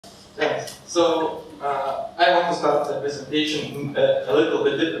Thanks. So I want to start the presentation a little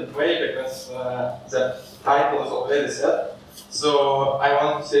bit different way because the title is already set. So I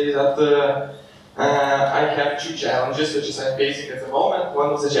want to say that I have two challenges which I'm facing at the moment.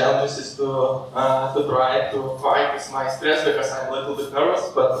 One of the challenges is to try to fight with my stress because I'm a little bit nervous,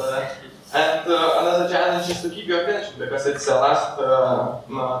 but and another challenge is to keep your attention because it's the last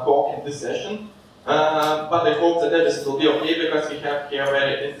talk in this session. But I hope that everything will be okay because we have here a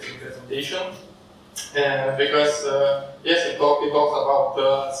very interesting presentation. Because yes, it talks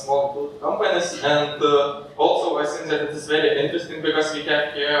about small utility companies, and also I think that it is very interesting because we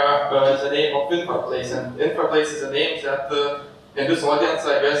have here the name of InfraPlace, and InfraPlace is a name that in this audience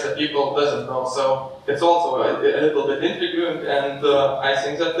I guess that people doesn't know. So it's also a little bit intriguing, and I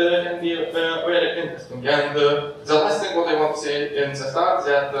think that can be very interesting. And the last thing what I want to say in the start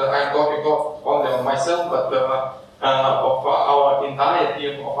that I'm talking not only on myself but of our entire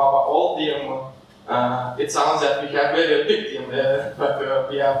team, of our whole team. It sounds that we have a very big team, but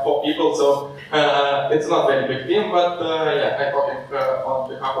we have 4 people, so it's not a very big team, but yeah, I'm talking on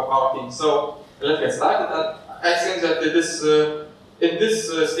behalf of our team. So let's get started. And I think that in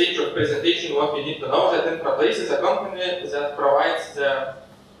this stage of presentation, what we need to know is that InfraPlace is a company that provides the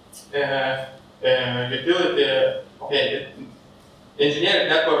utility, engineering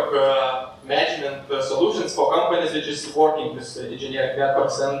network management solutions for companies which is working with engineering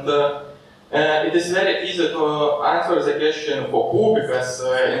networks. And it is very easy to answer the question for who, because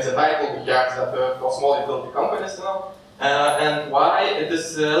in the title we have that for small utility companies, you know, and why it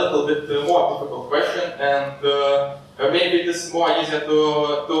is a little bit more difficult question, and maybe it is more easier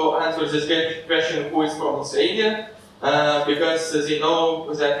to answer this question who is from Lithuania, because they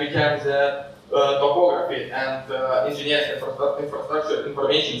know that we have the topography and engineering infrastructure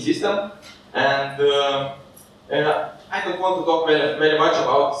information system, and I don't want to talk very much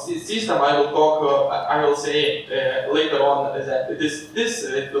about this system. I will talk. I will say later on that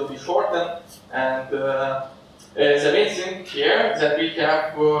it will be shortened. And the main thing here that we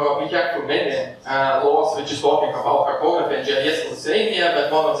have too many laws which is talking about cartography and GIS in Lithuania,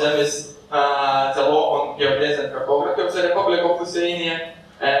 but one of them is the law on geodesy and cartography of the Republic of Lithuania.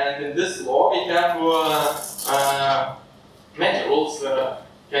 And in this law we have many rules.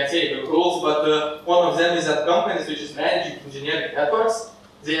 Can say the rules, but one of them is that companies which is managing engineering networks,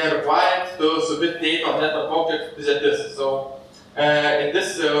 they are required to submit data on network objects to the disk. So in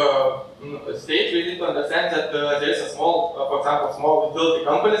this stage, we need to understand that there is a small, for example, small utility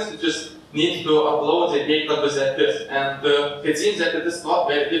companies which just need to upload the data to the disk, and it seems that it is not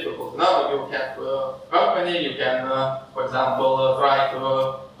very difficult. Now you have a company, you can, for example, try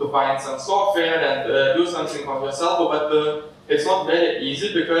to find some software and do something on yourself, but it's not very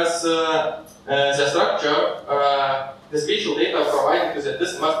easy because the structure, the spatial data provided to the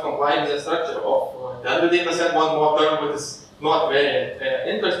disk must comply with the structure of the other data set. One more term which is not very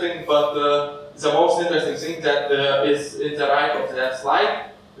interesting, but the most interesting thing that is in the right of the slide,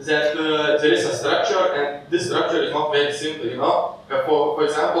 that there is a structure, and this structure is not very simple, you know. For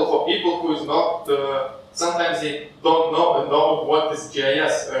example, for people who is not, sometimes they don't know what is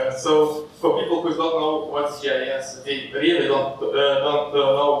GIS. So for people who don't know what is GIS, they really don't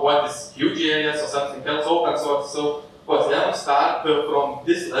know what is QGIS or something else, open source. So for them, start from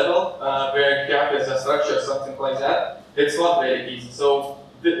this level where you have a structure, something like that. It's not very easy. So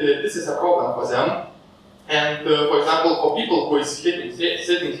this is a problem for them. And for example, for people who is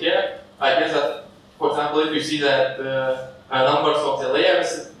sitting here, I guess that, for example, if you see that numbers of the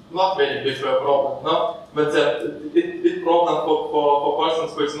layers, not very big problem, no? But it's problem for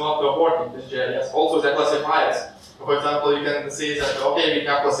persons who is not working with GIS. Also the classifiers. For example, you can say that, okay, we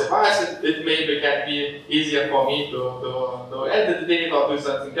have classifiers, it maybe can be easier for me to edit the data or do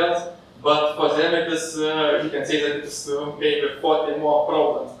something else. But for them it is, you can say that it is maybe 40 more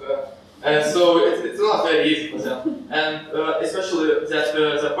problems. So it's not very easy for them. And especially that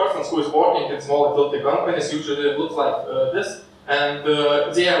the persons who is working in small utility companies usually look like this. And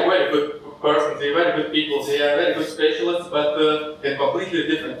they are very good persons, they are very good people, they are very good specialists, but in completely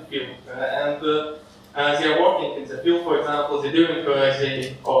different field. And they are working in the field, for example, they're doing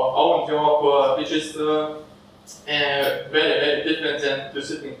their own job, which is very, very different than to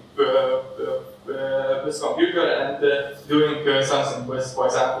sitting with computer and doing something with, for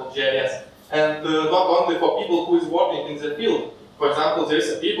example, GIS. And not only for people who is working in the field. For example, there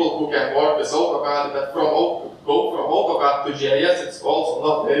is people who can work with AutoCAD, but go from AutoCAD to GIS, it's also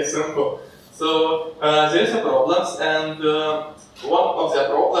not very simple. So there is a problems, and one of the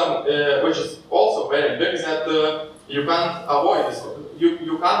problem, which is also very big, is that you can't avoid this.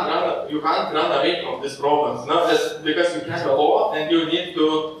 You can't run away from these problems. Not just because you have a law and you need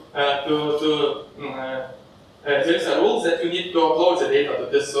to there is a rule that you need to upload the data to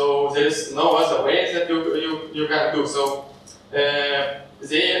this, so there is no other way that you can do. So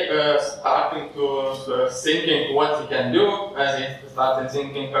they starting to thinking what they can do. They started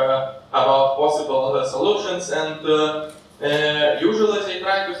thinking about possible solutions, and usually they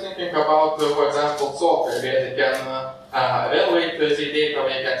try to thinking about, for example, software where they can evaluate the data,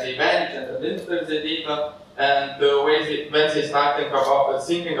 where they can manage and administer the data, and when they starting about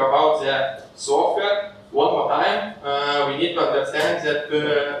thinking about the software. One more time, we need to understand that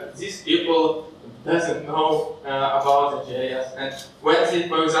these people doesn't know about the GIS, and when they,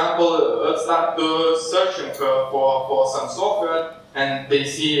 for example, start searching for some software, and they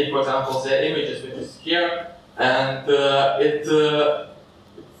see, for example, the images which is here, and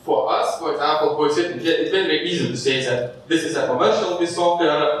for us, for example, it's very easy to say that this is a commercial piece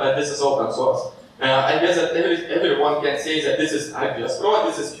software, this is open source. I guess that everyone can say that this is IPS Pro,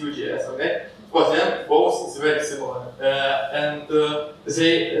 this is QGIS, okay? For them, both is very similar, and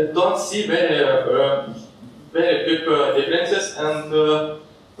they don't see very big differences. And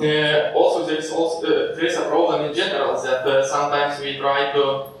also there is a problem in general that sometimes we try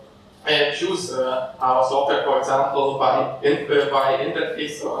to choose our software, for example, by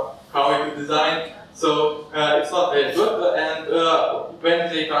interface or how it is designed. So it's not very good. And when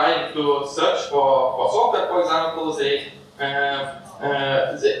they try to search for software, for example,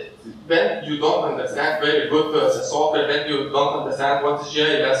 when you don't understand very good the software, when you don't understand what is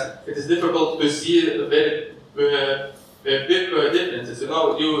GIS, it is difficult to see very big differences. You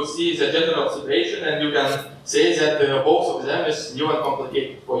know, you see the general situation and you can say that both of them is new and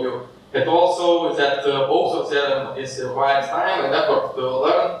complicated for you. And also that both of them is requires time and effort to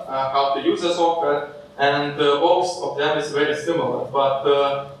learn how to use the software, and both of them is very similar. But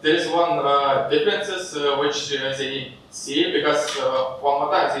there is one differences which they see, because one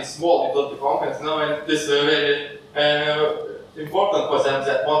more time, these small utility companies know, and this is very important for them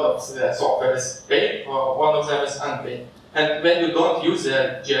that one of the software is paid or one of them is unpaid. And when you don't use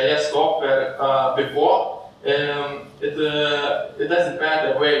the GIS software before, it doesn't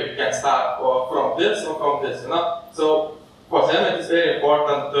matter where you can start, or from this or from this, you know. So for them it is very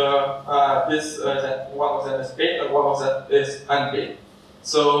important that one of them is paid and one of them is unpaid.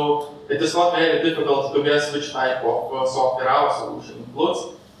 So it is not very difficult to guess which type of software our solution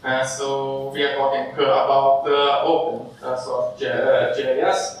includes. So we are talking about open source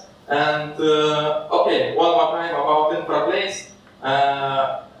GIS. And okay, one more time about InfraPlace.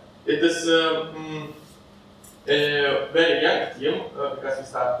 It is a very young team because we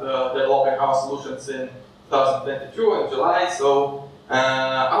started developing our solutions in 2022 in July. So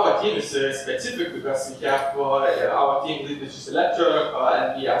our team is specific because we have our team lead is a lecturer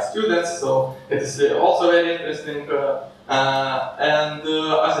and we are students. So it is also very interesting. And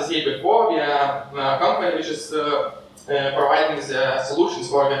as I said before, we are a company which is providing the solutions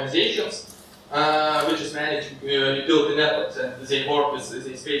for organizations, which is managing utility networks, and they work with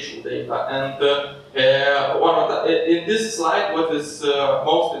the spatial data. And in this slide, what is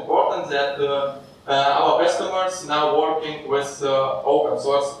most important that our customers now working with open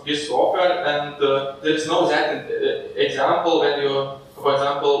source GIS software, and there is no that example when you, for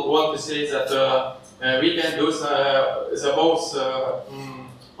example, want to say that we can do the both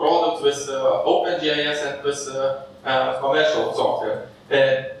products with OpenGIS and with commercial software.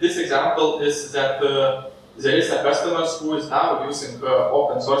 This example is that there is a customer who is now using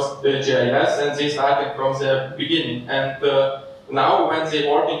open source GIS, and they started from the beginning. And now when they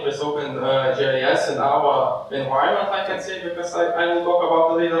working with OpenGIS in our environment, I can say, because I will talk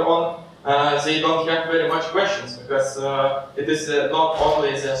about it later on, they don't have very much questions, because it is not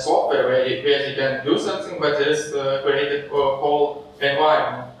only the software where they can do something, but there is created whole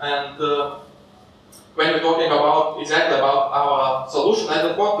environment. And when we're talking about exactly about our solution, I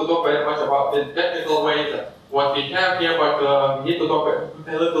don't want to talk very much about the technical way that what we have here, but we need to talk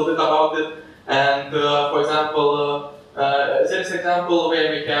a little bit about it. And for example, there is an example where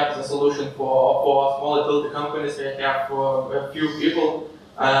we have the solution for small utility companies. We have a few people,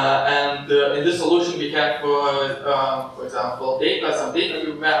 and in this solution we have, for example, some data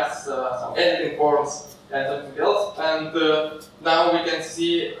view maps, some editing forms, and something else. And now we can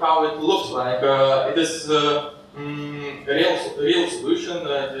see how it looks like. It is a real solution.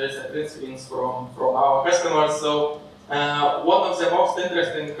 There is a print screens from our customers. So one of the most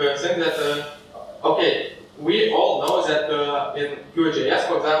interesting things that, okay, we all know that in QGIS,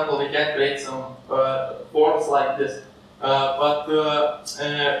 for example, we can create some forms like this. But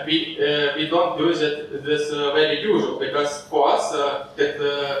we don't use this very usual, because for us it's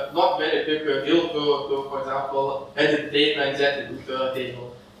not very big deal to, for example, edit data in that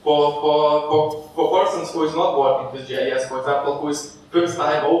table. for persons who is not working with GIS, for example, who is first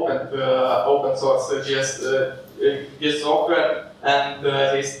time open source GIS software, and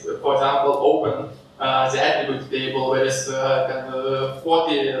they, for example, open the attribute table where is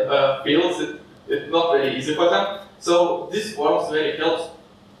 40 fields. It's not very easy for them. So this forms very helpful.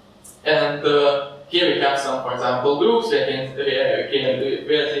 And here we have some, for example, groups where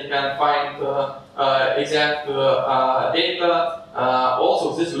they can find exact data.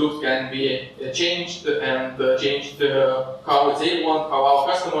 Also, these groups can be changed and changed how they want, how our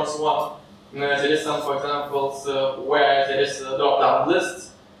customers want. There is some, for examples, where there is drop-down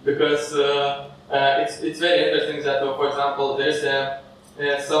lists, because it's very interesting that, for example, there is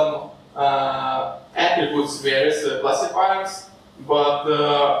some attributes where is classifiers. But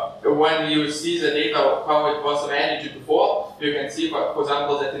when you see the data of how it was managed before, you can see, for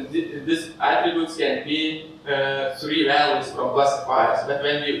example, that in these attributes can be 3 values from classifiers. But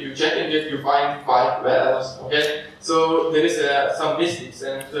when you check it, you find 5 values. Okay, so there is some mistakes,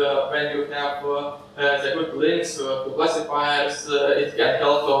 and when you have the good links to classifiers, it can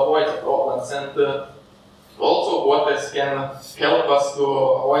help to avoid the problems. And also, what this can help us to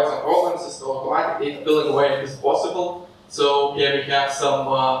avoid some problems is to automatically data filling where it is possible. So here we have some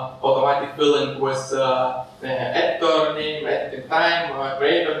automatic filling with editor name, editing time,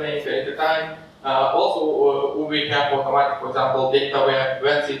 creator name, creator time. Also, we have automatic, for example, data where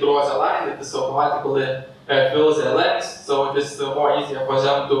when they draw the line, it is automatically fills the length. So it is more easier for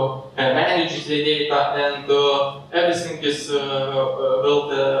them to manage the data, and everything is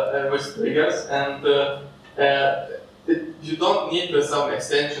built with triggers. And you don't need some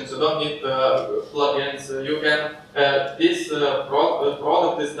extensions, you don't need plugins. You can this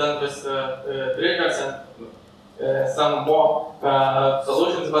product is done with triggers and some more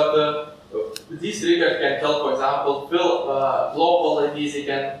solutions, but these triggers can help, for example, fill global IDs. They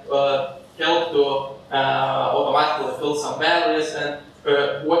can help to automatically fill some values. And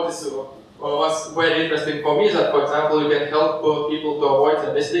what's very interesting for me is that, for example, you can help people to avoid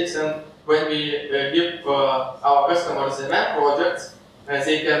the mistakes. And when we give our customers the map projects,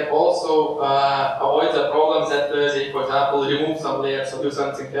 they can also avoid the problems that they, for example, remove some layers or do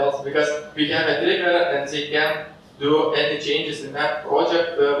something else, because we have a trigger and they can do any changes in map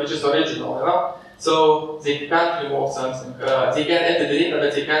project which is original, you know? So they can't remove something. They can edit the data,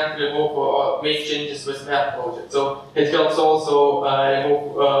 but they can't remove or make changes with map project. So it helps also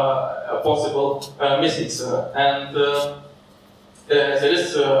remove possible mistakes. And there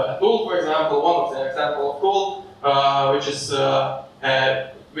is a tool, for example, one of the example of tool, which is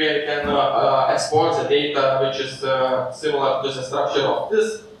where you can export the data, which is similar to the structure of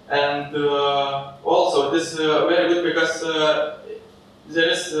this. And also this is very good because there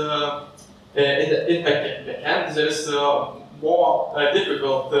is in backend there is more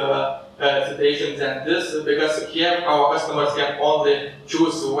difficult situations than this, because here our customers can only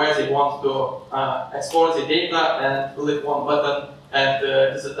choose where they want to export the data and click one button, and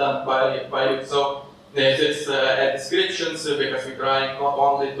this is done by you. So there is descriptions, because we try not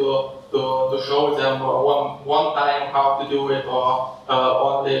only to show them one time how to do it, or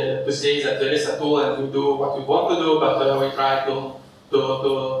only to say that there is a tool and you do what you want to do, but we try to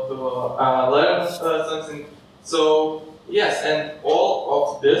learn something. So yes, and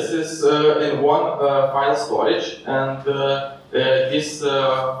all of this is in one file storage, and this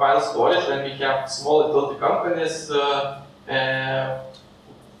file storage, when we have small utility companies,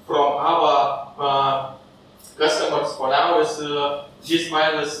 from our customers for now is this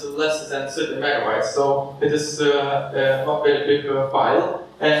file is less than 30 megabytes, so it is not very big file.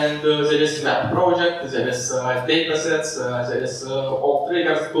 And there is map project, there is data sets, there is all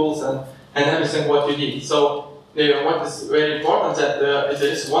triggers, tools, and everything what you need. So what is very important that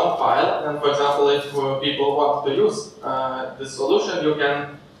there is one file, and for example, if people want to use this solution, you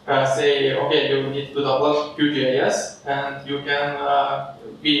can say, okay, you need to download QGIS, and you can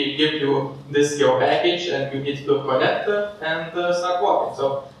give you this your package, and you need to connect and start working.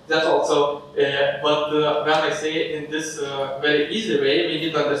 So that's also, but when I say in this very easy way, we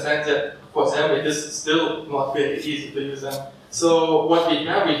need to understand that for them it is still not very easy to use them. So what we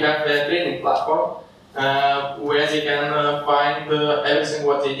have a training platform where they can find everything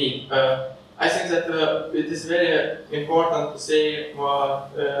what they need. I think that it is very important to say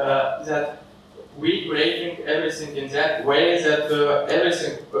that we creating everything in that way that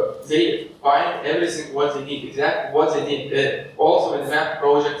everything they find everything what they need, exactly what they need. Also in the map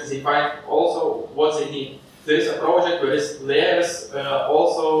project they find also what they need. There is a project where is layers,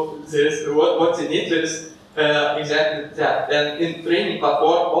 also there is what they need. There is exactly that. And in training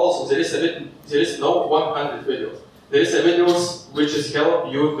platform also there is no 100 videos. there is a videos which is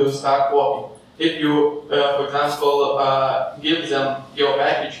help you to start working. If you, for example, give them your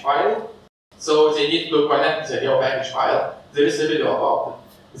package file, so they need to connect your package file, there is a video about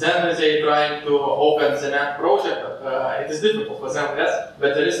it. Then they try to open the map project. It is difficult for them, yes,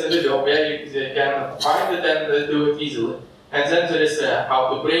 but there is a video where they can find it and do it easily. And then there is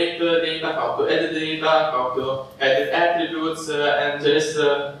how to break the data, how to edit the data, how to edit attributes, and there is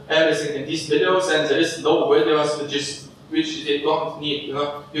everything in these videos. And there is no videos which they don't need. You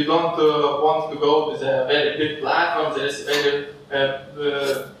know, you don't want to go with a very big platform. There is a very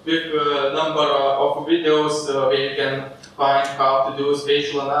big number of videos where you can find how to do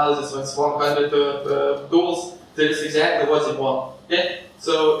spatial analysis with 100 tools. That is exactly what they want. Okay?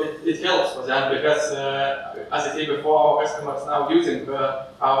 So it helps for them because, as I said before, our customers now using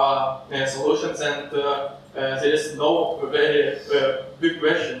our solutions, and there is no very big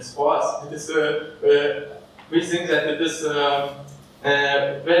questions for us. It is, we think that it is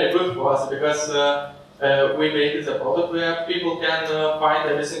very good for us because we created a product where people can find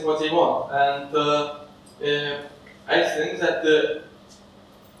everything what they want. And I think that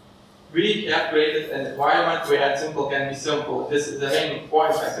we have created an environment where simple can be simple. This is the main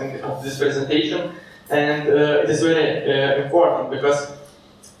point, I think, of this presentation, and it is very important because,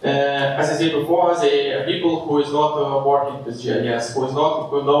 as I said before, the people who is not working with GIS, who know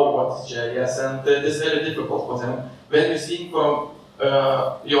what is GIS, and it is very difficult for them. When you see from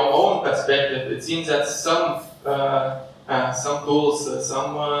your own perspective, it seems that some tools,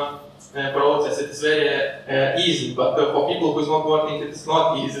 some process, it is very easy, but for people who is not working, it is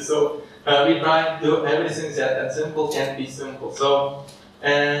not easy. So we try to do everything that simple can be simple. So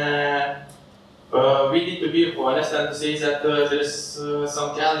we need to be honest and to say that there is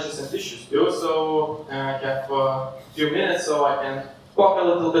some challenges and issues too. So I have a few minutes, so I can talk a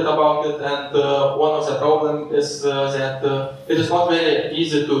little bit about it. And one of the problems is that it is not very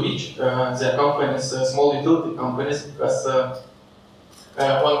easy to reach the companies, small utility companies, because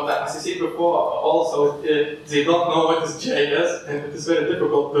well, as I said before, also they don't know what is GIS, and it is very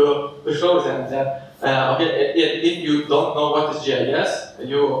difficult to show them that. Okay, if you don't know what is GIS,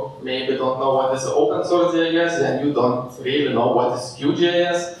 you maybe don't know what is open source GIS, and you don't really know what is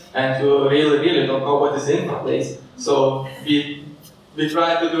QGIS, and you really don't know what is InfraPlace. So we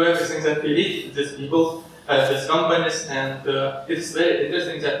try to do everything that we reach these people, these companies, and it is very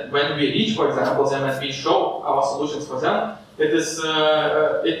interesting that when we reach, for example, them and we show our solutions for them, it is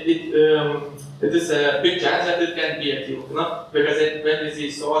a big chance that it can be a deal, you know? Because when they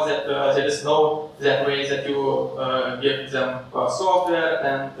saw that there is no that way that you give them software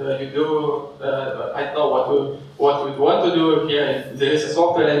and you do I don't know what we want to do here. There is a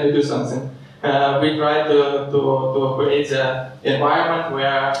software and you do something. We try to create an environment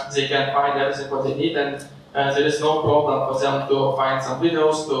where they can find everything what they need, and there is no problem for them to find some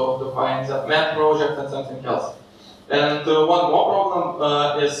videos, to find a map project and something else. And one more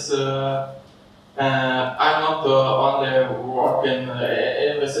problem is I'm not only working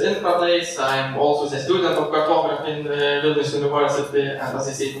with InfraPlace, I'm also the student of cartography in Vilnius University, and as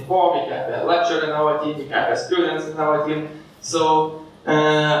I said before, we have a lecturer in our team, we have students in our team. So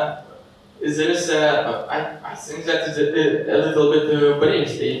there is I think that is a little bit brave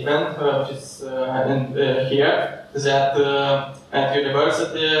statement, which is in here, that at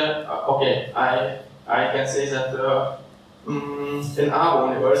university, okay, I can say that in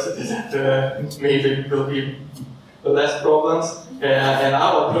our university that maybe will be less problems. In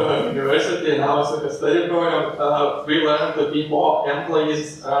our university, in our study program, we learn to be more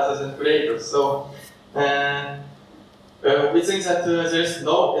employees rather than creators. So we think that there is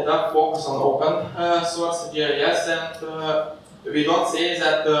no enough focus on open source GIS, and we don't say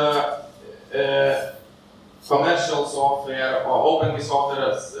that commercial software or open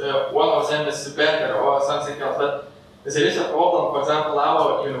software, one of them is better or something else. But there is a problem, for example,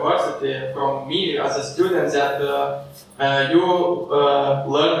 our university, from me as a student, that you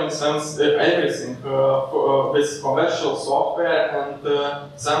learning everything with commercial software, and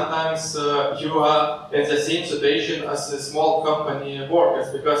sometimes you are in the same situation as a small company workers,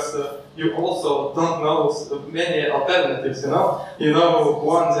 because you also don't know many alternatives, you know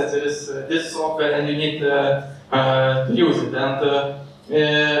one that there is this software and you need to use it, and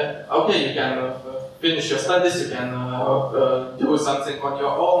okay, you can finish your studies, you can do something on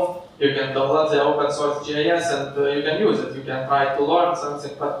your own, you can download the open source GIS and you can use it, you can try to learn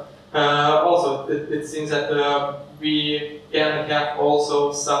something, but also it seems that we can have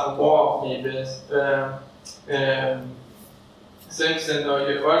also some more maybe things in the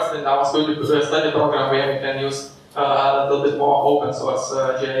university, in our study program, where we can use a little bit more open source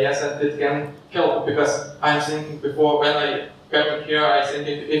GIS, and it can help, because I'm thinking before, when I come here, I think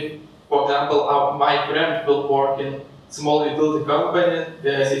if, for example, my friend will work in small utility company,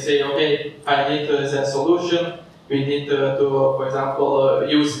 they say, okay, I need the solution, we need to, for example,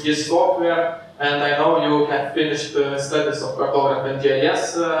 use this software, and I know you have finished studies of cartography and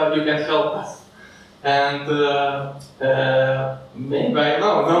GIS, you can help us. And maybe I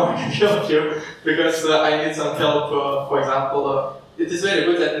can help you, because I need some help. For example, it is very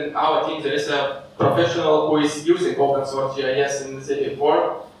good that in our team there is a professional who is using open source GIS in the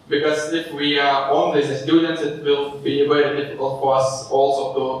work, because if we are only the students, it will be very difficult for us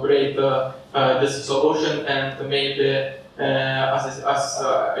also to create this solution, and maybe as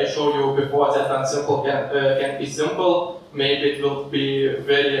I showed you before, that unsimple can be simple, maybe it will be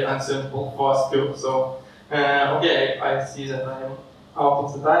very unsimple for us too. So, okay, I see that I am out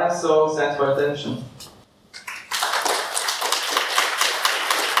of the time, so thanks for attention.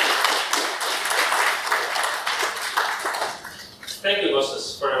 Thank you,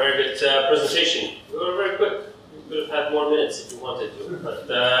 Kostas, for a very good presentation. You were very quick. You could have had more minutes if you wanted to, but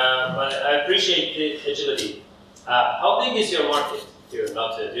I appreciate the agility. How big is your market here in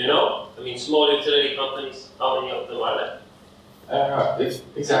Latvia? Do you know? I mean, small utility companies, how many of them are there?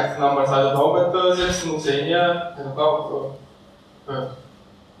 Exact numbers I don't know, but there's in Lithuania about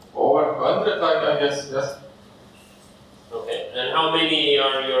over 100, I guess, yes. Okay, and how many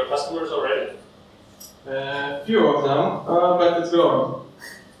are your customers already? Few of them, but it's growing.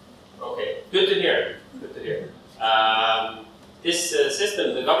 Okay, good to hear. Good to hear. This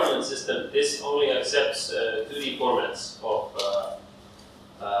system, the government system, this only accepts 2D formats of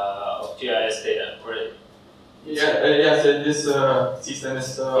GIS data, right? Yes, this system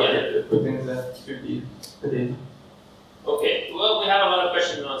is putting the 2D data. Okay, well, we have a lot of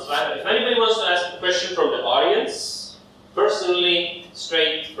questions on slide. If anybody wants to ask a question from the audience, personally,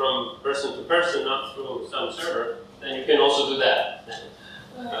 straight from person to person, not through some server, then you can also do that.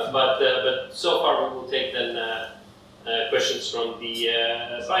 But so far we will take then questions from the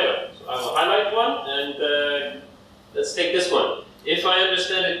Slido. So I will highlight one, and let's take this one. If I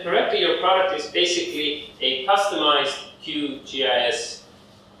understand it correctly, your product is basically a customized QGIS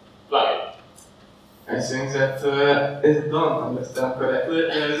plugin. I think that I don't understand correctly.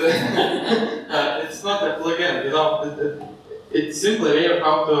 It's not a plugin, you know. It's simply way of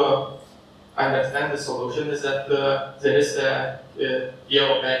how to understand the solution is that there is a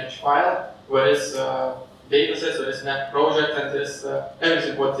yellow package file, where is datasets, there is map project, and there is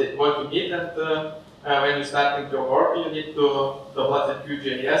everything what you need. And when you're starting your work, you need to download the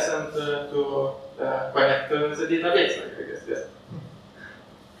QGIS and to connect the database, I guess. Yes.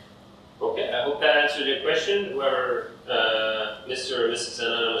 Okay, I hope that answered your question. Whoever Mr. or Mrs.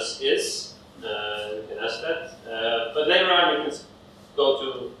 Anonymous is, you can ask that. But later on, you can go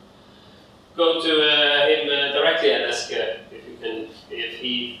to him directly and ask if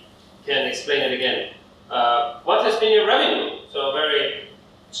he can explain it again. What has been your revenue? So a very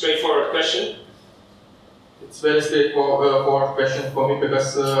straightforward question. It's very straightforward question for me,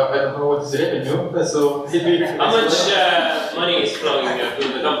 because I don't know what is revenue. So maybe how much money is flowing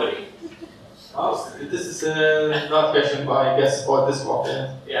through the company? Oh, this is not question, but I guess for this one.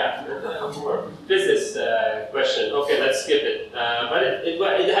 Yeah, business question. Okay, let's skip it. But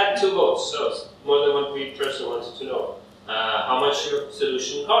it had 2 votes, so more than one person wanted to know how much your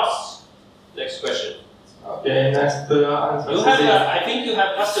solution costs. Next question. Okay, next answer. I think you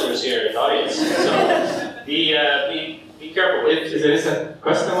have customers here in the audience, so be careful. If there is a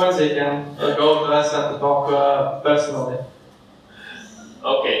customer, they can go to us and talk personally.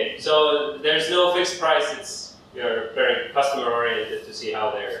 Okay, so there's no fixed price. You're very customer oriented to see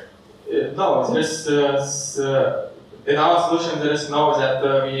how they're. No, there's in our solution there is no that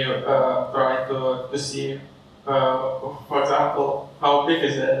we try to see. For example, how big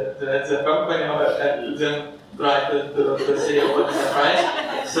is the company, and then try to see what is the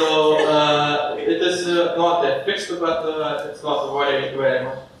price. So it is not that fixed, but it's not very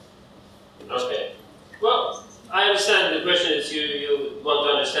much. Okay. Well, I understand the question is you want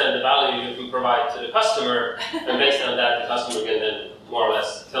to understand the value you can provide to the customer, and based on that, the customer can then more or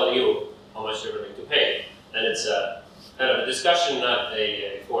less tell you how much they're willing to pay. And it's a kind of a discussion, not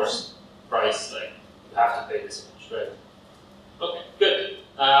a forced price, like you have to pay this much, right? Okay, good.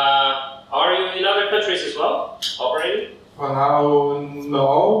 Are you in other countries as well, operating? For now,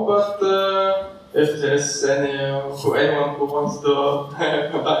 no, but if there is anyone who wants to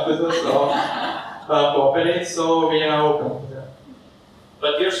contact with us or cooperate, so we are open. Yeah.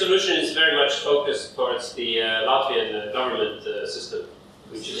 But your solution is very much focused towards the Latvian government system,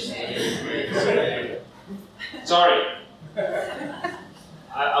 which is Sorry.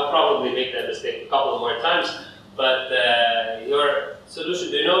 I'll probably make that mistake a couple more times, but your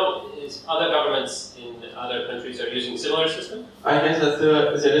solution, do you know, is other governments in other countries are using similar system? I guess that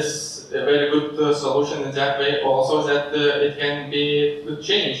there is a very good solution in that way, also that it can be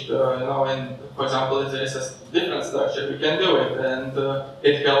changed, you know, and for example, if there is a different structure, we can do it, and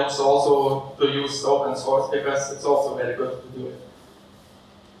it helps also to use open source because it's also very good to do it.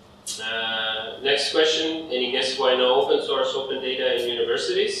 Next question, any guess why no open source, open data in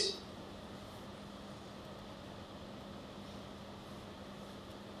universities?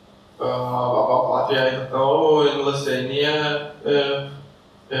 About Latvia, I don't know. In Lithuania,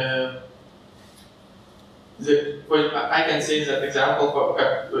 I can say that example.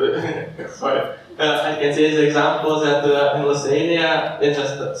 Sorry, I can say the example that in Lithuania, in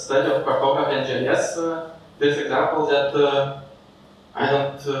the study of cartography and GIS, this example that I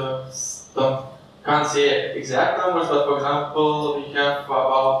can't say exact numbers, but for example, we have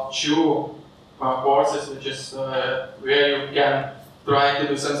about 2 courses, which is where you can try to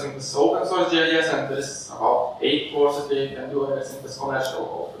do something with open source GIS, and there's about 8 courses where you can do everything with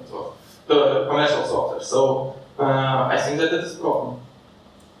commercial open source, the commercial software. So I think that it is a problem.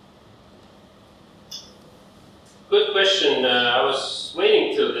 Good question. I was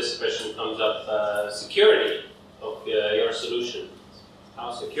waiting till this question comes up. Security of your solution.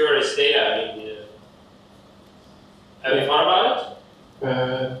 How secure is data? I mean, have you thought about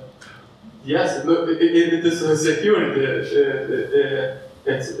it? Yes, it is security.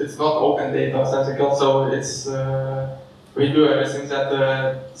 It's not open data or something else. So it's we do everything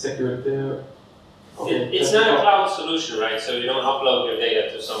that security. Okay, it's not a cloud solution, right? So you don't upload your data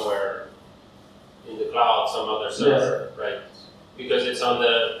to somewhere in the cloud, some other server, yes, right? Because it's on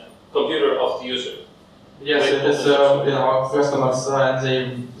the computer of the user. Yes, it is in our customers, and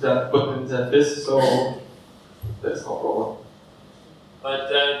they then put in the disk, so there's no problem. But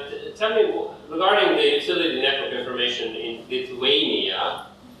tell me, regarding the utility network information in Lithuania,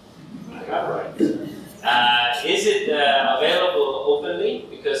 I got it right. Is it available openly?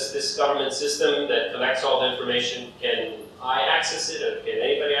 Because this government system that collects all the information, can I access it, or can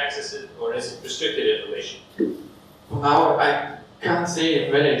anybody access it, or is it restricted information? Now, I can't say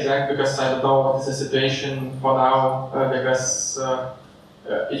very exact because I don't know what is the situation for now, because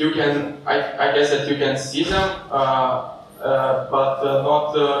you can, I guess that you can see them, but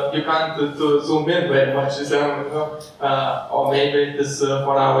not, you can't zoom in very much with them, you know? Or maybe it is,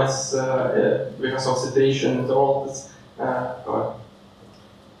 for now it's because of situation and all this. Yeah,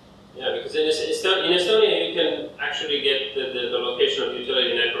 because in Estonia you can actually get the location of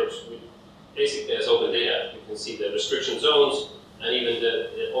utility networks basically as open data. You can see the restriction zones and even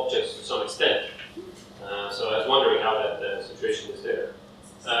the objects to some extent. So I was wondering how that situation is there.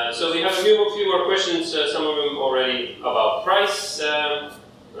 So we have a few more questions, some of them already about price,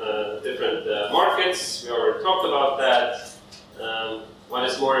 different markets. We already talked about that. What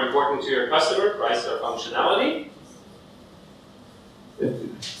is more important to your customer, price or functionality?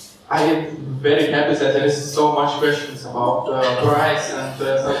 I am very happy that there is so much questions about price and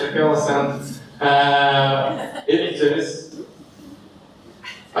something else, and if there is,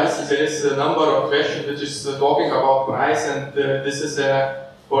 I see there is a number of questions which is talking about price, and this is a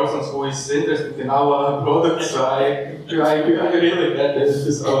person who is interested in our products, so I really get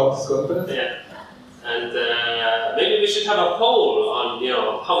this conference. Yeah, and maybe we should have a poll on, you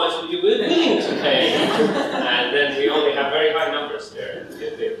know, how much would you be willing to pay, and then we only have very high numbers there.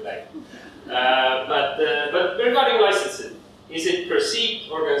 But regarding licensing, is it per seat,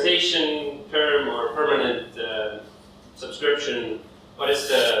 organization, term, or permanent subscription? What is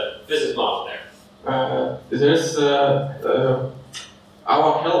the business model there? There's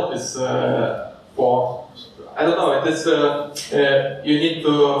our help is for, I don't know, it is you need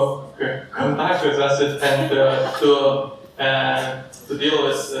to contact with us and to deal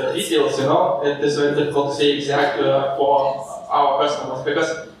with details, you know. It is very difficult to say exactly for our customers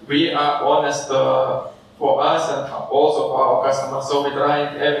because we are honest for us and also for our customers. So we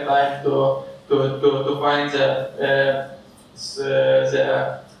try every time to find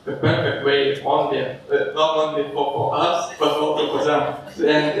the perfect way only, not only for us, but also for them.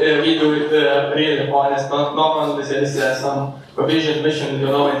 And we do it really honest, not only there is some vision mission, you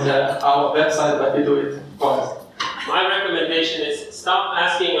know, in our website, but we do it honest. My recommendation is stop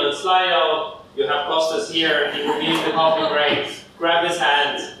asking on Slido. You have Kostas here, he will be in the coffee break. Grab his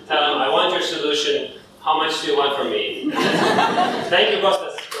hand, tell him, I want your solution. How much do you want from me? Thank you, Kostas.